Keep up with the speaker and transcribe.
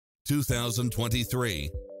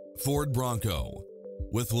2023 Ford Bronco.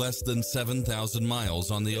 With less than 7,000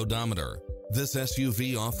 miles on the odometer, this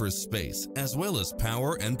SUV offers space as well as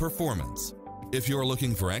power and performance. If you're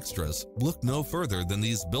looking for extras, look no further than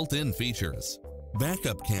these built-in features: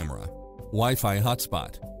 backup camera, Wi-Fi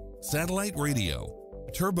hotspot, satellite radio,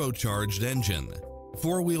 turbocharged engine,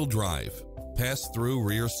 four-wheel drive, pass-through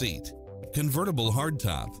rear seat, convertible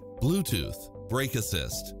hardtop, Bluetooth, brake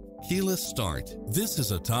assist, keyless start. This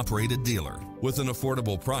is a top-rated dealer. With an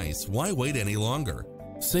affordable price, why wait any longer?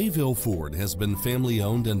 Sayville Ford has been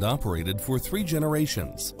family-owned and operated for 3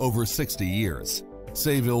 generations, over 60 years.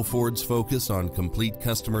 Sayville Ford's focus on complete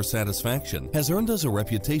customer satisfaction has earned us a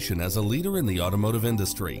reputation as a leader in the automotive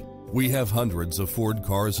industry. We have hundreds of Ford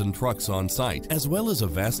cars and trucks on site, as well as a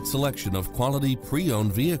vast selection of quality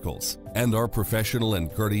pre-owned vehicles. And our professional and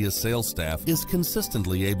courteous sales staff is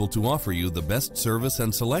consistently able to offer you the best service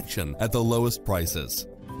and selection at the lowest prices.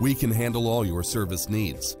 We can handle all your service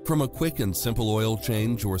needs, from a quick and simple oil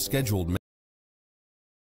change or scheduled